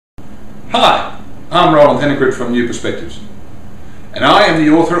Hi, I'm Roland Hanekroot from New Perspectives, and I am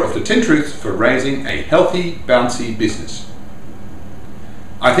the author of the 10 Truths for Raising a Healthy, Bouncy Business.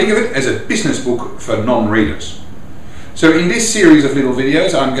 I think of it as a business book for non-readers. So in this series of little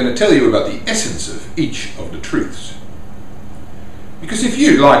videos, I'm going to tell you about the essence of each of the truths. Because if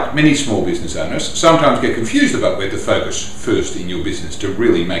you, like many small business owners, sometimes get confused about where to focus first in your business to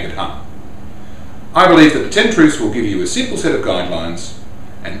really make it hum, I believe that the 10 Truths will give you a simple set of guidelines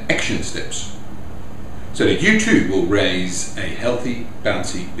and action steps so that you too will raise a healthy,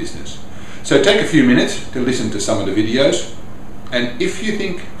 bouncy business. So take a few minutes to listen to some of the videos, and if you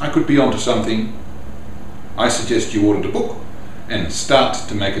think I could be onto something, I suggest you order the book and start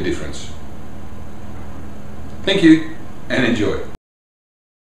to make a difference. Thank you and enjoy.